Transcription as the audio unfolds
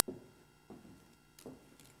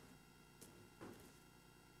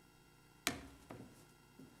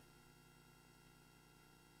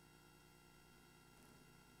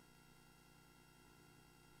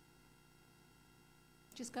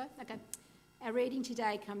Just go? Okay. Our reading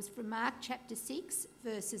today comes from Mark chapter 6,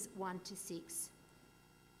 verses 1 to 6.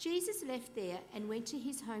 Jesus left there and went to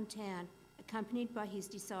his hometown, accompanied by his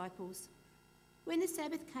disciples. When the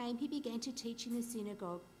Sabbath came, he began to teach in the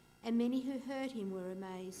synagogue, and many who heard him were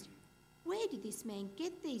amazed. "Where did this man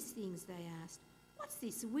get these things?" they asked. "What's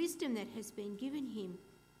this wisdom that has been given him?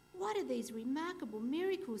 What are these remarkable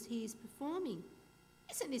miracles he is performing?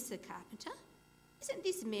 Isn't this the carpenter? Isn't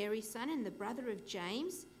this Mary's son and the brother of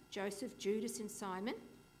James, Joseph, Judas and Simon?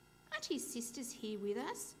 Aren't his sisters here with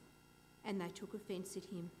us?" And they took offence at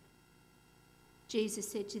him. Jesus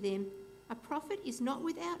said to them, "A prophet is not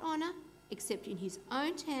without honour except in his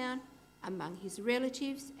own town, among his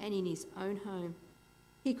relatives and in his own home."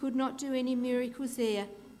 He could not do any miracles there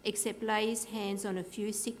except lay his hands on a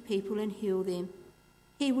few sick people and heal them.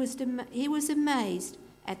 He was amazed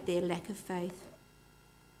at their lack of faith.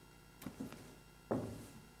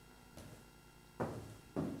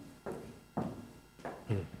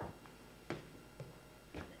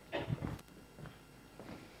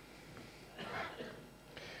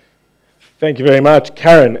 Thank you very much,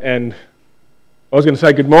 Karen. And I was going to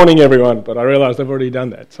say good morning, everyone, but I realised I've already done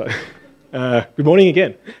that. So, good morning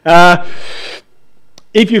again.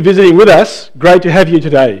 If you're visiting with us, great to have you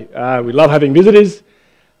today. We love having visitors.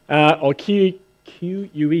 I'll cue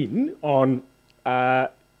you in on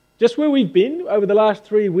just where we've been over the last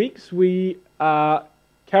 3 weeks. We are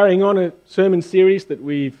carrying on a sermon series that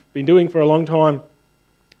we've been doing for a long time,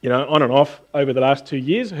 on and off over the last 2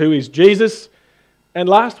 years. Who is Jesus? And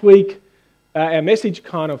last week, our message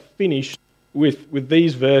kind of finished with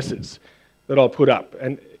these verses that I'll put up.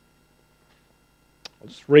 And I'll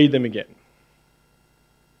just read them again.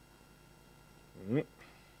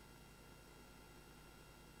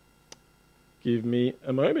 Give me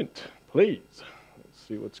a moment, please. Let's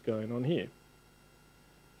see what's going on here.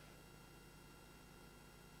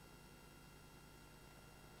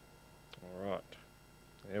 All right,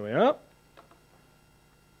 there we are.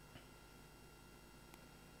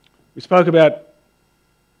 We spoke about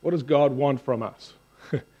what does God want from us?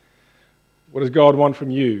 What does God want from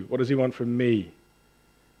you? What does he want from me?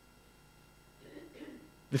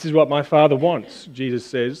 This is what my Father wants, Jesus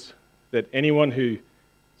says, that anyone who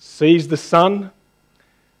sees the Son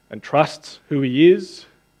and trusts who he is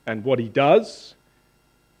and what he does,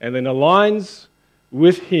 and then aligns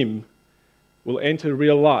with him, will enter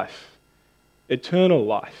real life, eternal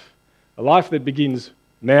life, a life that begins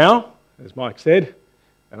now, as Mike said,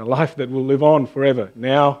 and a life that will live on forever,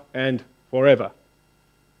 now and forever.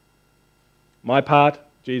 My part,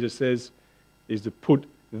 Jesus says, is to put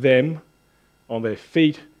them on their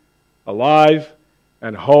feet, alive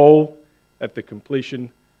and whole at the completion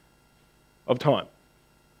of time.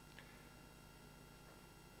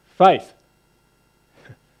 Faith.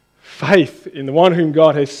 Faith in the one whom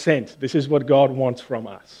God has sent. This is what God wants from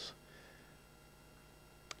us.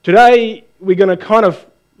 Today, we're going to kind of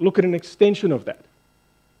look at an extension of that.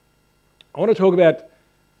 I want to talk about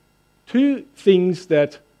 2 things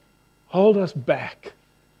that hold us back.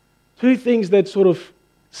 2 things that sort of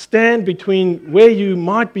stand between where you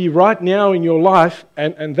might be right now in your life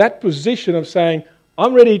and that position of saying,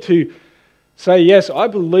 I'm ready to say, yes, I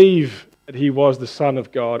believe that he was the Son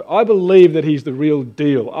of God. I believe that he's the real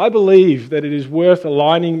deal. I believe that it is worth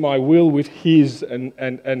aligning my will with his and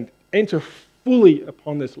enter fully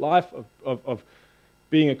upon this life of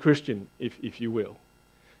being a Christian, if you will.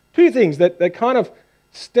 2 things that kind of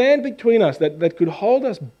stand between us, that could hold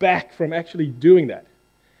us back from actually doing that.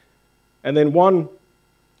 And then 1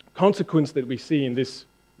 consequence that we see in this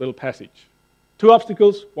little passage. 2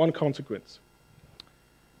 obstacles, 1 consequence.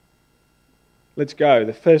 Let's go.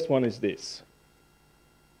 The first one is this.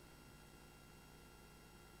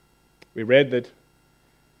 We read that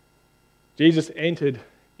Jesus entered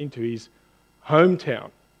into his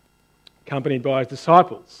hometown, accompanied by his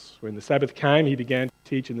disciples. When the Sabbath came, he began to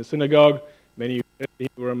teach in the synagogue. Many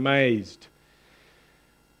were amazed.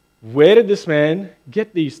 Where did this man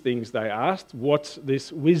get these things, they asked. What's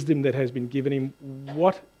this wisdom that has been given him?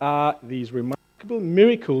 What are these remarkable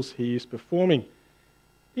miracles he is performing?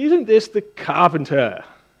 Isn't this the carpenter?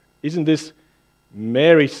 Isn't this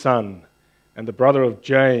Mary's son and the brother of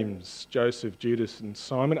James, Joseph, Judas and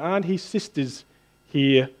Simon? Aren't his sisters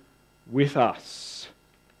here with us?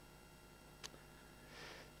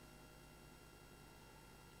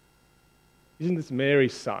 Isn't this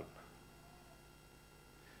Mary's son?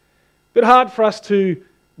 A bit hard for us to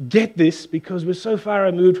get this because we're so far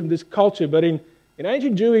removed from this culture, but in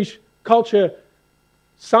ancient Jewish culture,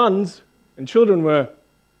 sons and children were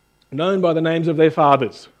known by the names of their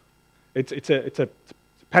fathers. It's a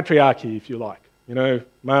patriarchy, if you like.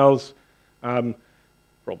 Males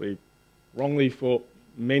probably wrongly for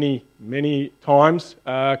many, many times,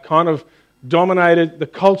 kind of dominated the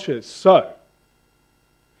culture. So,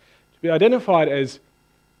 to be identified as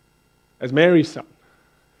Mary's son,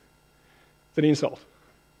 it's an insult.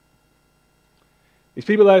 These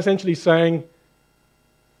people are essentially saying,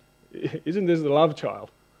 isn't this the love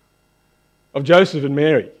child of Joseph and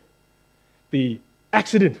Mary? The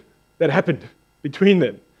accident that happened between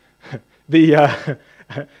them, the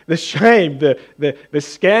shame, the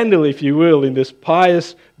scandal, if you will, in this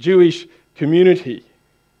pious Jewish community.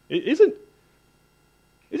 Isn't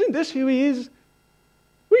this who he is?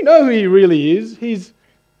 We know who he really is. He's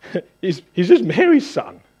just Mary's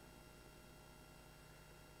son.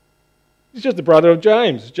 He's just the brother of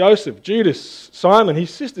James, Joseph, Judas, Simon,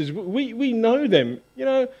 his sisters. We know them. You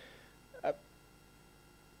know,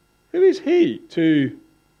 who is he to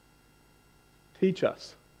teach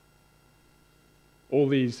us all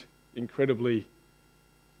these incredibly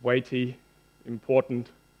weighty, important,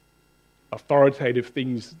 authoritative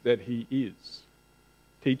things that he is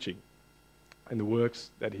teaching and the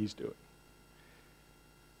works that he's doing?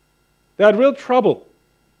 They had real trouble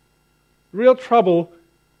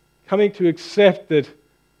coming to accept that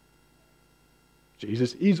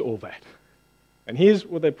Jesus is all that. And here's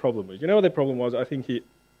what their problem was. You know what their problem was? I think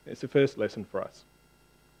it's the first lesson for us.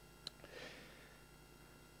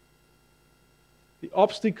 The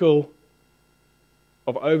obstacle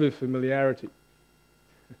of over-familiarity.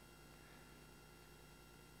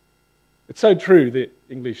 It's so true, the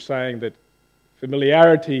English saying that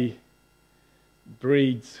familiarity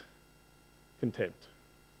breeds contempt.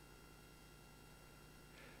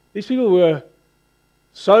 These people were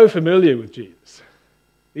so familiar with Jesus.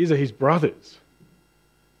 These are his brothers,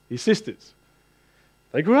 his sisters.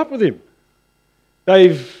 They grew up with him.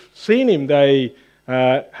 They've seen him. They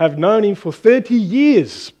have known him for 30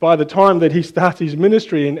 years by the time that he starts his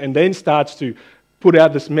ministry and then starts to put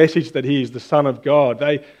out this message that he is the Son of God.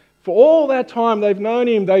 For all that time, they've known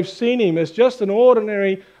him. They've seen him as just an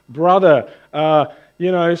ordinary brother.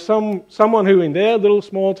 Someone who in their little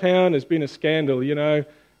small town has been a scandal,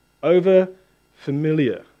 over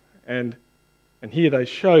familiar. And here they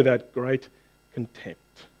show that great contempt.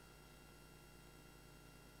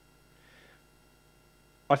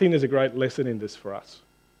 I think there's a great lesson in this for us,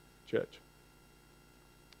 church.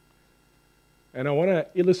 And I want to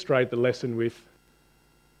illustrate the lesson with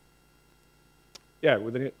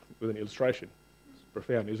an illustration. It's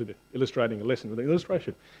profound, isn't it? Illustrating a lesson with an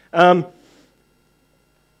illustration. How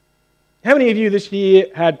many of you this year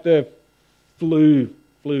had the flu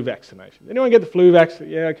vaccination? Anyone get the flu vaccine?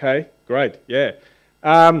 Yeah, okay, great, yeah.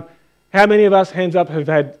 How many of us, hands up, have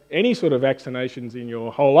had any sort of vaccinations in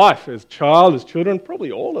your whole life? As child, as children,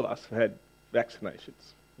 probably all of us have had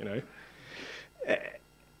vaccinations, And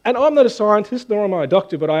I'm not a scientist, nor am I a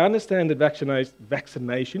doctor, but I understand that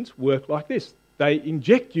vaccinations work like this. They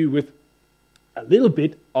inject you with a little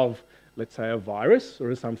bit of, let's say, a virus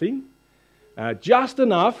or something, just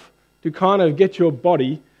enough to kind of get your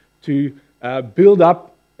body to build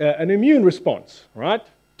up an immune response, right,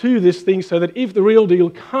 to this thing, so that if the real deal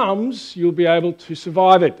comes, you'll be able to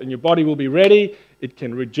survive it and your body will be ready, it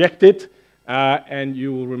can reject it, and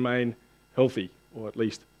you will remain healthy, or at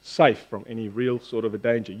least safe from any real sort of a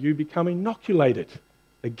danger. You become inoculated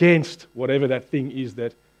against whatever that thing is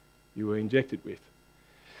that you were injected with.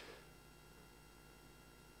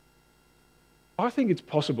 I think it's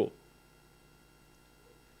possible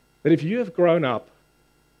that if you have grown up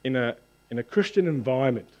in a Christian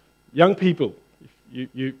environment, young people,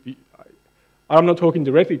 I'm not talking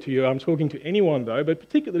directly to you, I'm talking to anyone though, but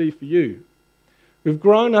particularly for you, who've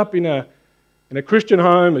grown up in a Christian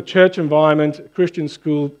home, a church environment, a Christian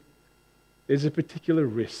school, there's a particular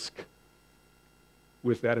risk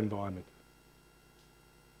with that environment.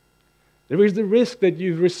 There is the risk that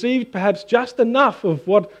you've received perhaps just enough of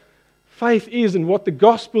what faith is and what the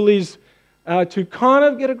gospel is to kind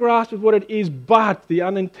of get a grasp of what it is, but the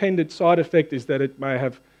unintended side effect is that it may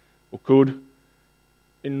have, or could,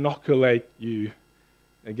 inoculate you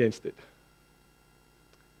against it.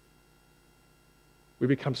 We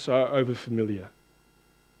become so overfamiliar.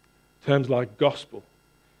 Terms like gospel,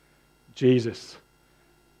 Jesus,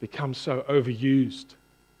 become so overused.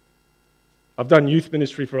 I've done youth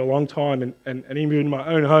ministry for a long time, and even in my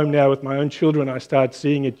own home now with my own children, I start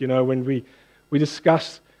seeing it, when we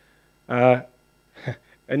discuss an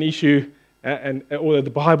issue or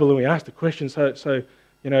the Bible, and we ask the question, so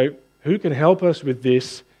who can help us with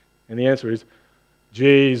this? And the answer is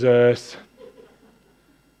Jesus.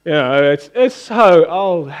 It's so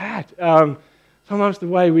old hat. Sometimes the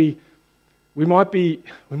way we might be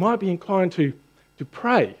inclined to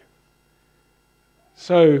pray.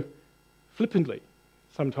 so flippantly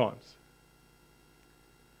sometimes.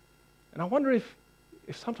 And I wonder if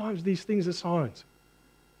sometimes these things are signs.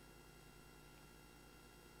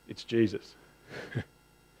 It's Jesus.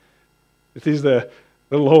 This is the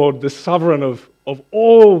Lord, the sovereign of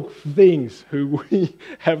all things, who we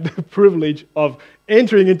have the privilege of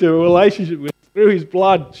entering into a relationship with through his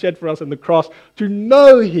blood shed for us on the cross, to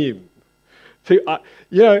know him. Is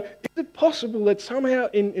it possible that somehow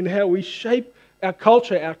in how we shape our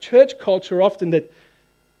culture, our church culture often, that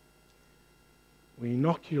we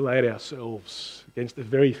inoculate ourselves against the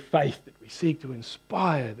very faith that we seek to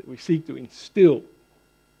inspire, that we seek to instill?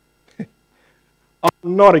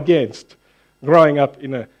 I'm not against growing up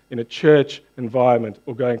in a church environment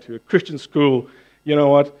or going to a Christian school. You know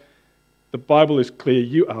what? The Bible is clear.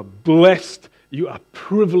 You are blessed. You are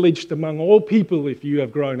privileged among all people if you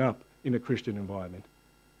have grown up in a Christian environment.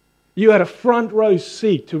 You had a front row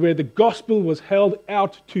seat to where the gospel was held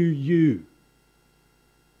out to you.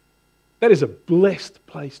 That is a blessed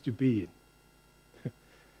place to be in.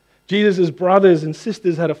 Jesus' brothers and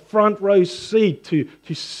sisters had a front row seat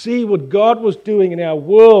to see what God was doing in our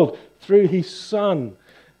world through his Son.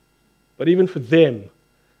 But even for them,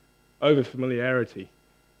 over-familiarity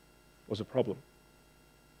was a problem.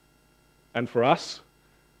 And for us,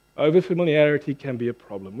 over-familiarity can be a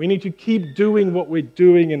problem. We need to keep doing what we're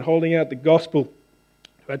doing and holding out the gospel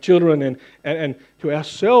to our children and to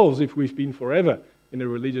ourselves if we've been forever in a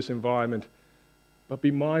religious environment. But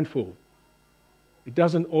be mindful. It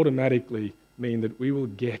doesn't automatically mean that we will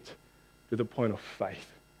get to the point of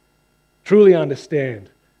faith. Truly understand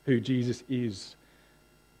who Jesus is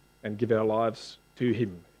and give our lives to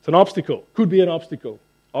him. It's an obstacle. Could be an obstacle.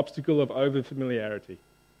 Obstacle of over-familiarity.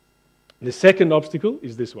 The second obstacle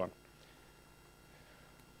is this one.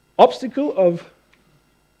 Obstacle of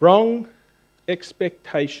wrong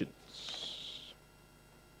expectations.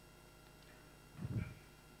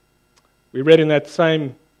 We read in that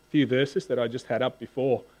same few verses that I just had up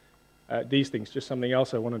before these things, just something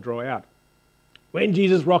else I want to draw out. When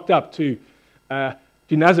Jesus rocked up to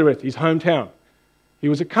Nazareth, his hometown, he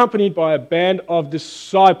was accompanied by a band of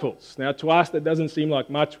disciples. Now, to us, that doesn't seem like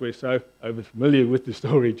much. We're so over-familiar with the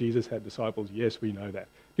story. Jesus had disciples. Yes, we know that.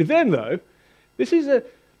 To them, though, this is a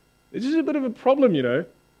bit of a problem, you know.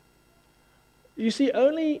 You see,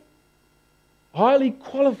 only highly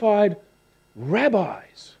qualified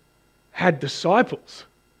rabbis had disciples.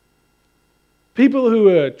 People who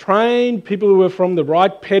were trained, people who were from the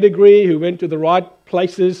right pedigree, who went to the right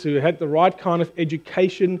places, who had the right kind of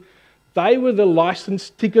education. They were the license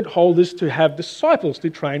ticket holders to have disciples, to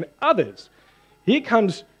train others. Here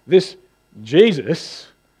comes this Jesus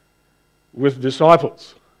with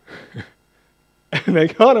disciples. And they're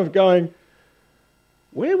kind of going,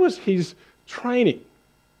 where was his training?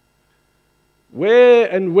 Where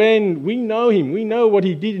and when? We know him. We know what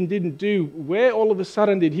he did and didn't do. Where all of a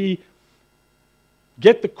sudden did he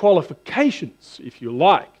get the qualifications, if you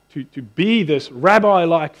like, to be this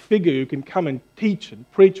rabbi-like figure who can come and teach and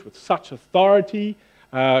preach with such authority,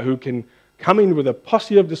 who can come in with a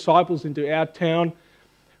posse of disciples into our town?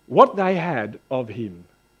 What they had of him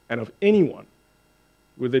and of anyone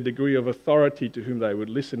with a degree of authority to whom they would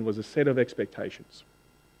listen was a set of expectations.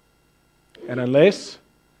 And unless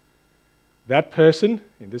that person,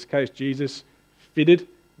 in this case Jesus, fitted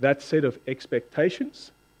that set of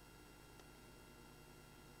expectations,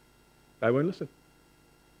 they won't listen.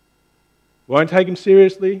 Won't take him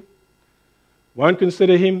seriously, won't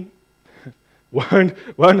consider him,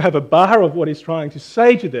 won't have a bar of what he's trying to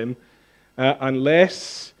say to them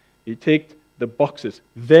unless he ticked the boxes,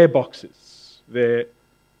 their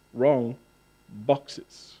wrong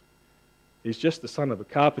boxes. He's just the son of a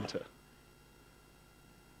carpenter.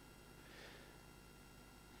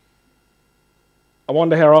 I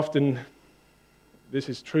wonder how often this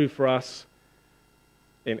is true for us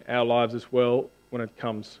in our lives as well when it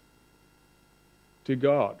comes to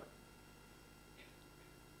God.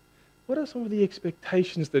 What are some of the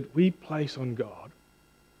expectations that we place on God?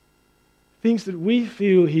 Things that we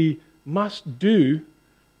feel he must do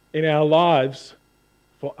in our lives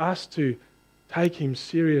for us to take him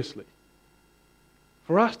seriously.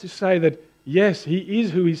 For us to say that, yes, he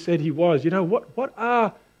is who he said he was. You know, what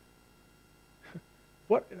I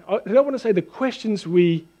don't want to say the questions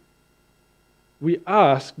we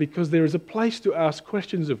ask, because there is a place to ask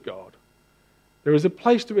questions of God. There is a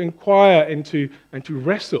place to inquire and to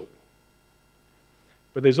wrestle.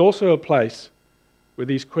 But there's also a place where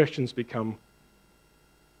these questions become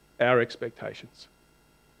our expectations.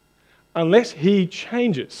 Unless he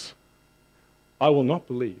changes, I will not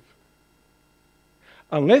believe.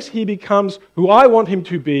 Unless he becomes who I want him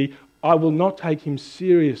to be, I will not take him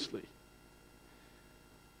seriously.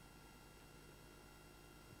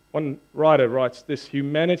 One writer writes this: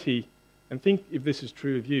 humanity, and think if this is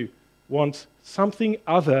true of you, wants something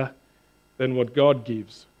other than what God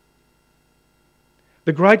gives.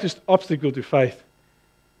 The greatest obstacle to faith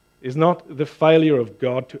is not the failure of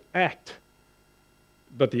God to act,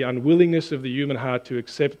 but the unwillingness of the human heart to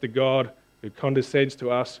accept the God who condescends to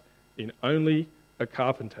us in only a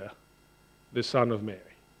carpenter, the Son of Mary.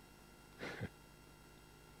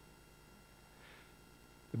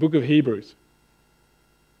 The book of Hebrews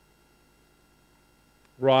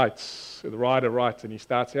the writer writes, and he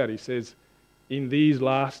starts out, he says, in these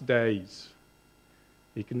last days,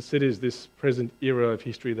 he considers this present era of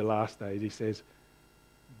history the last days. He says,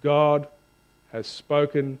 God has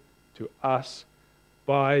spoken to us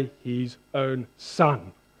by his own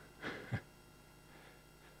Son.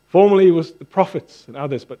 Formerly it was the prophets and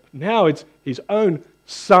others, but now it's his own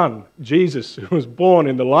Son, Jesus, who was born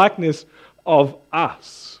in the likeness of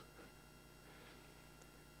us.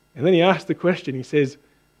 And then he asks the question, he says,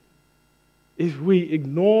 if we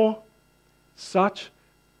ignore such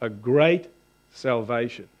a great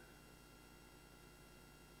salvation,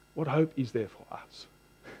 what hope is there for us?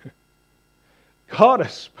 God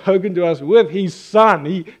has spoken to us with his Son.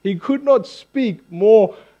 He could not speak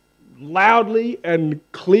more loudly and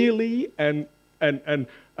clearly and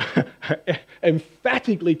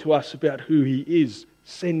emphatically to us about who he is,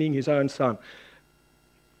 sending his own Son.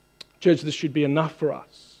 Church, this should be enough for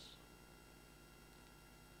us.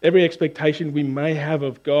 Every expectation we may have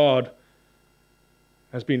of God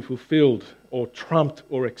has been fulfilled or trumped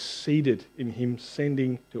or exceeded in him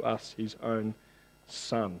sending to us his own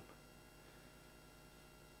Son.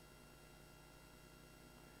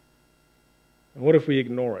 And what if we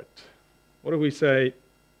ignore it? What if we say,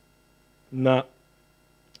 nah,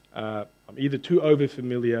 I'm either too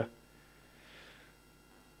overfamiliar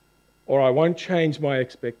or I won't change my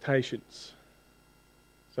expectations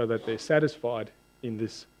so that they're satisfied in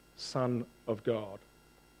this Son of God?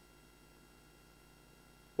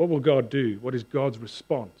 What will God do? What is God's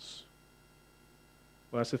response?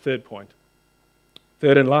 Well, that's the third point.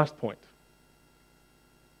 Third and last point.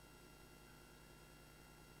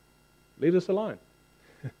 Leave us alone.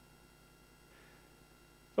 It's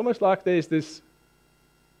almost like there's this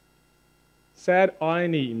sad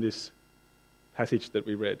irony in this passage that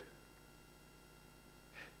we read.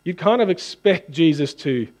 You kind of expect Jesus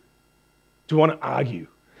to want to argue,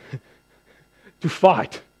 to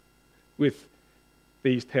fight with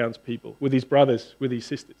these townspeople, with his brothers, with his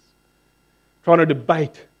sisters, trying to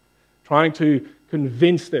debate, trying to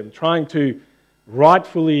convince them, trying to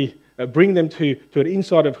rightfully bring them to an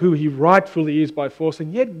insight of who he rightfully is by force.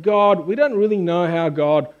 And yet God, we don't really know how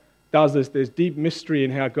God does this. There's deep mystery in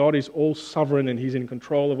how God is all sovereign and he's in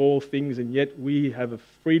control of all things, and yet we have a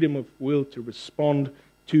freedom of will to respond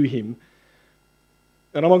to him.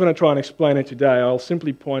 And I'm not going to try and explain it today. I'll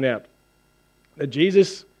simply point out that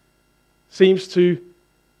Jesus seems to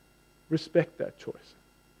respect that choice.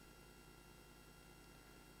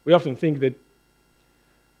 We often think that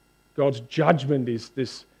God's judgment is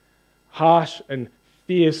this harsh and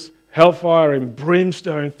fierce hellfire and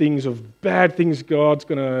brimstone things of bad things God's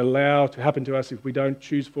going to allow to happen to us if we don't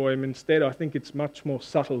choose for him. Instead, I think it's much more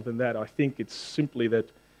subtle than that. I think it's simply that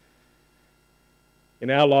in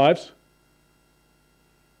our lives,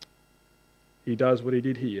 he does what he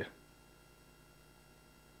did here.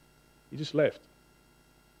 He just left.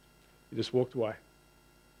 He just walked away.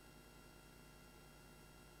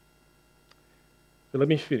 So let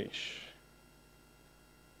me finish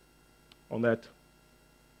on that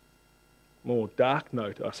more dark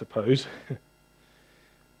note, I suppose,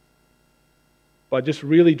 by just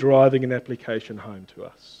really driving an application home to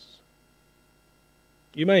us.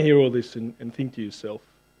 You may hear all this and think to yourself,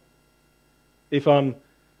 if I'm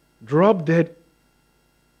drop dead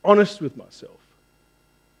honest with myself,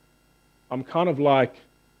 I'm kind of like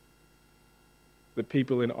the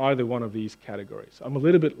people in either one of these categories. I'm a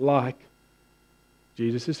little bit like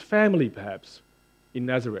Jesus' family, perhaps, in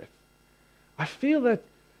Nazareth. I feel that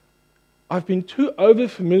I've been too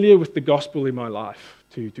overfamiliar with the gospel in my life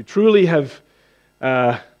to truly have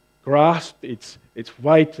grasped its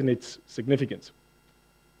weight and its significance.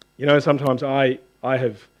 You know, sometimes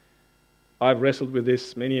I've wrestled with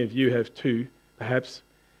this. Many of you have too, perhaps.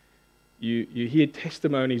 You hear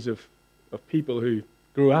testimonies of people who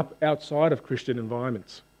grew up outside of Christian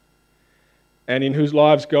environments and in whose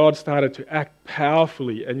lives God started to act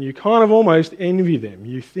powerfully, and you kind of almost envy them.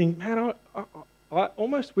 You think, man, I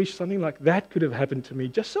almost wish something like that could have happened to me,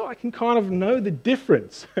 just so I can kind of know the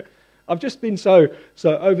difference. I've just been so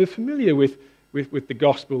overfamiliar with with the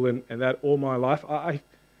gospel and that all my life, I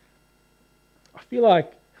feel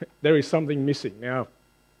like there is something missing. Now,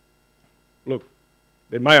 look,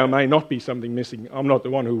 there may or may not be something missing. I'm not the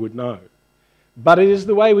one who would know. But it is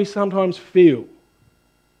the way we sometimes feel.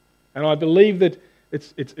 And I believe that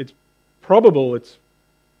it's probable,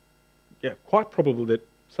 quite probable that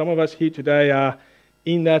some of us here today are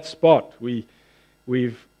in that spot.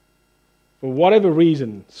 We've, for whatever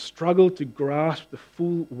reason, struggled to grasp the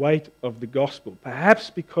full weight of the gospel. Perhaps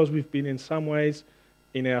because we've been in some ways,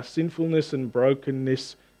 in our sinfulness and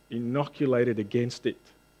brokenness, inoculated against it.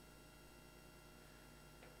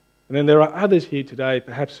 And then there are others here today,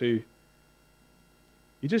 perhaps, who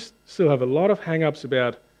you just still have a lot of hang-ups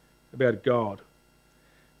about God,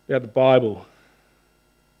 about the Bible,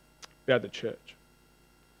 about the church.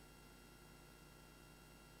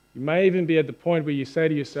 You may even be at the point where you say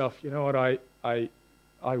to yourself, you know what, I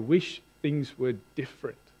wish things were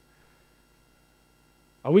different.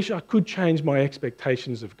 I wish I could change my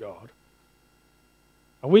expectations of God.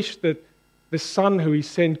 I wish that the Son who He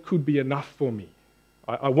sent could be enough for me.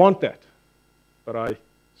 I want that, but I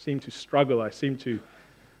seem to struggle. I seem to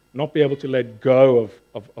not be able to let go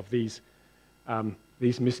of these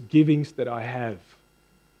misgivings that I have.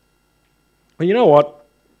 And you know what?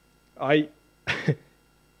 I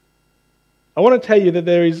want to tell you that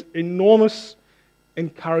there is enormous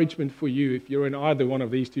encouragement for you if you're in either one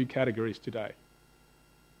of these two categories today.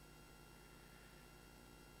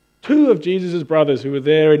 Two of Jesus' brothers who were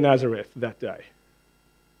there in Nazareth that day,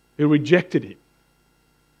 who rejected Him,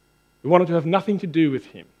 who wanted to have nothing to do with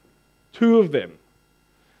Him. Two of them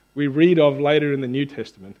we read of later in the New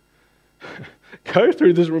Testament go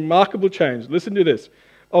through this remarkable change. Listen to this.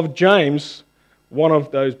 Of James, one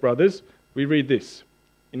of those brothers, we read this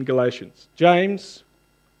in Galatians. James,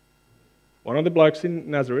 one of the blokes in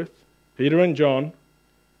Nazareth, Peter and John,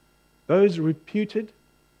 those reputed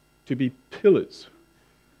to be pillars,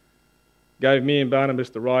 gave me and Barnabas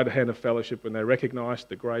the right hand of fellowship when they recognized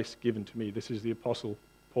the grace given to me. This is the Apostle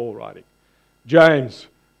Paul writing. James,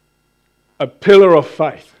 a pillar of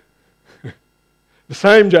faith. The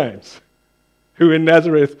same James who in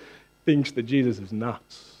Nazareth thinks that Jesus is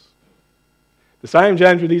nuts. The same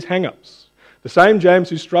James with his hang-ups. The same James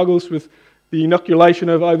who struggles with the inoculation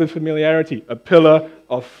of over-familiarity, a pillar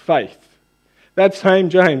of faith. That same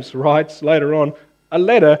James writes later on a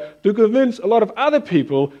letter to convince a lot of other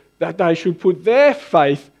people that they should put their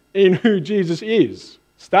faith in who Jesus is.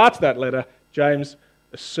 Starts that letter, James,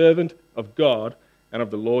 a servant of God and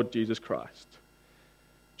of the Lord Jesus Christ.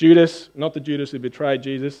 Judas, not the Judas who betrayed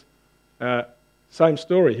Jesus, same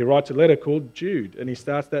story. He writes a letter called Jude, and he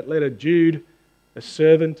starts that letter, Jude, a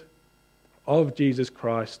servant of Jesus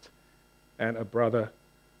Christ and a brother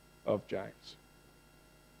of James.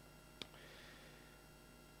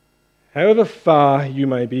 However far you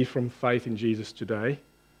may be from faith in Jesus today,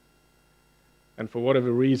 and for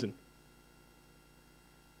whatever reason,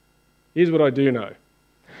 here's what I do know.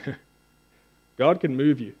 God can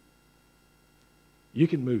move you. You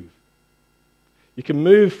can move. You can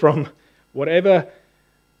move from whatever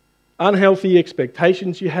unhealthy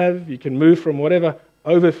expectations you have. You can move from whatever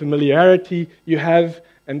over-familiarity you have.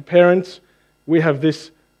 And parents, we have this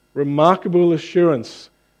remarkable assurance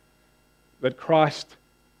that Christ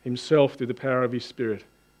Himself, through the power of His Spirit,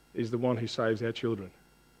 is the one who saves our children,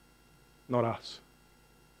 not us.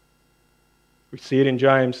 We see it in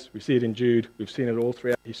James, we see it in Jude, we've seen it all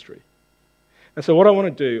throughout history. And so what I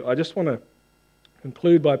want to do, I just want to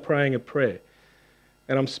conclude by praying a prayer.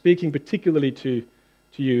 And I'm speaking particularly to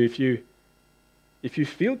you if you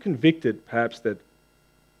feel convicted perhaps that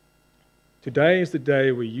today is the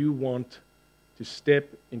day where you want to step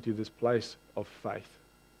into this place of faith.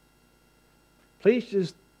 Please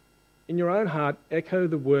just, in your own heart, echo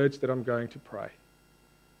the words that I'm going to pray.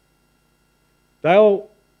 They'll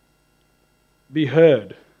be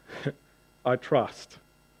heard, I trust,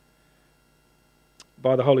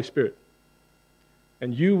 by the Holy Spirit.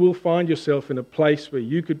 And you will find yourself in a place where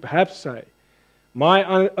you could perhaps say,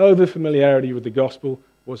 my over-familiarity with the gospel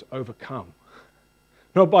was overcome.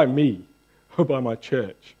 Not by me or by my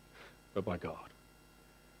church, but by God.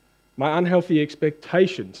 My unhealthy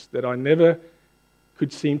expectations that I never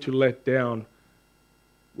could seem to let down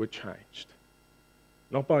were changed.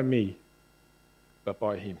 Not by me, but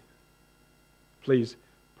by Him. Please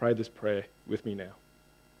pray this prayer with me now.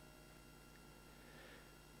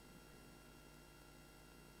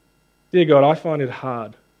 Dear God, I find it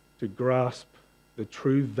hard to grasp the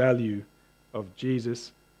true value of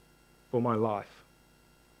Jesus for my life.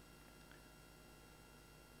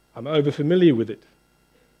 I'm over familiar with it.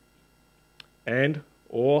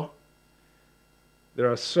 Or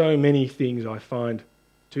there are so many things I find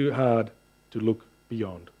too hard to look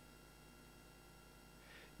beyond.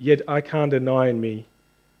 Yet I can't deny in me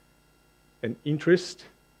an interest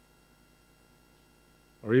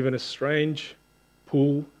or even a strange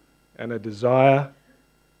pull and a desire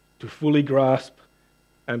to fully grasp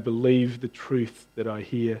and believe the truth that I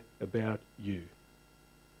hear about you.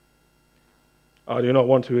 I do not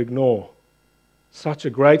want to ignore such a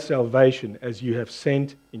great salvation as you have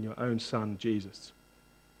sent in your own Son, Jesus.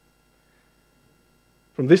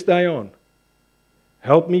 From this day on,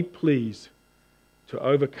 help me, please, to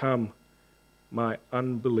overcome my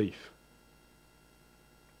unbelief.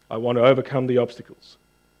 I want to overcome the obstacles.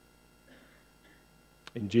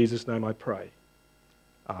 In Jesus' name I pray.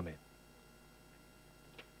 Amen.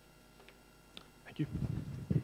 Thank you.